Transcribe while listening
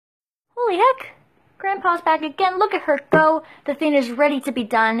Holy heck! Grandpa's back again. Look at her go. The thing is ready to be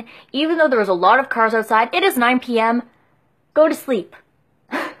done. Even though there was a lot of cars outside, it is 9 p.m. Go to sleep.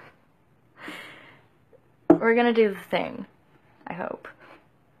 We're gonna do the thing. I hope.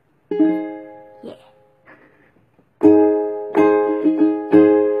 Yeah.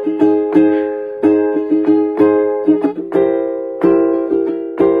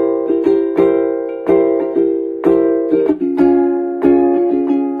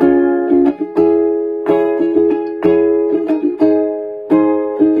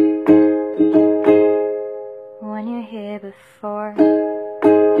 When you're here before,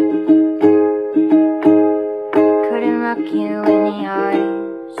 couldn't look you in the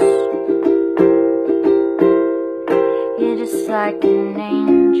eyes. You're just like an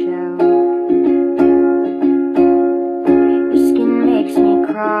angel. Your skin makes me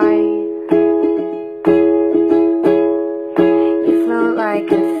cry. You float like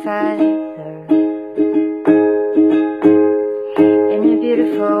a feather in a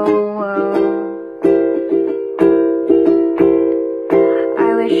beautiful world.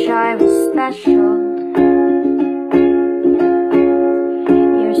 I wish I was special.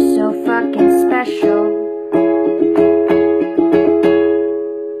 You're so fucking special.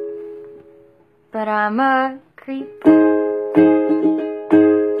 But I'm a creep.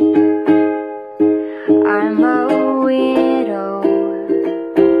 I'm a weirdo.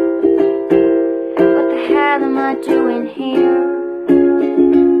 What the hell am I doing here?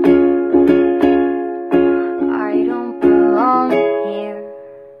 I don't belong here.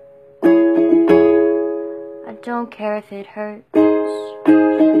 I don't care if it hurts.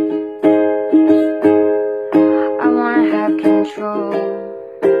 I wanna have control.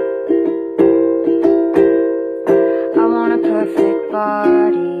 I want a perfect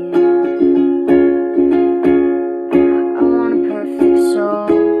body. I want a perfect soul.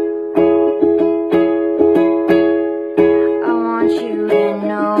 I want you to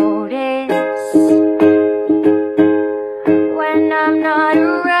notice when I'm not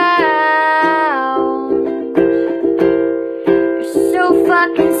around. You're so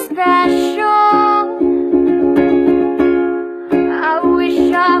fucking special. I wish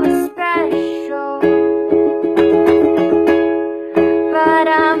I was special. But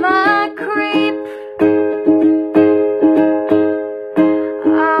I'm a creep.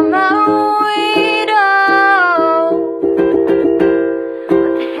 I'm a weirdo.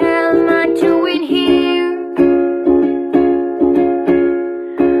 What the hell am I doing here?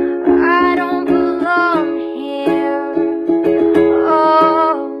 I don't belong here.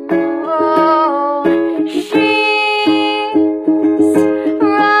 Oh, oh. She's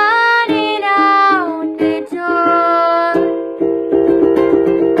running out the door.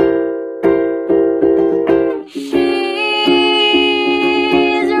 She's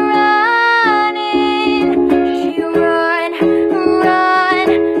running. She run, run,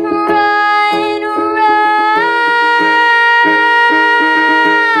 run,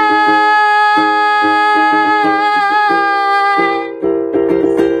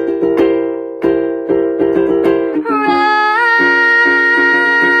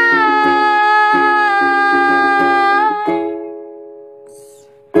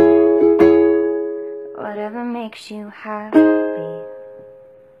 whatever makes you happy,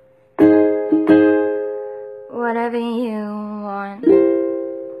 whatever you want.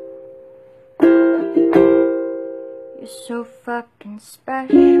 You're so fucking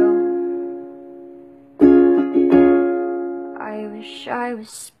special. I wish I was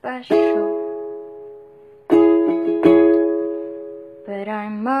special. But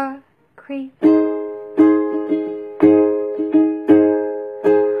I'm a creep.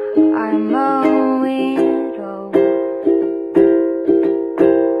 I'm a weirdo.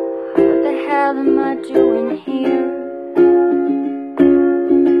 What the hell am I doing here?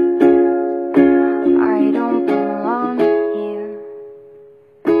 I don't belong here.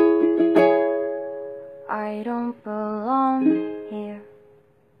 I don't belong here.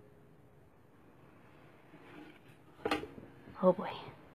 Oh boy.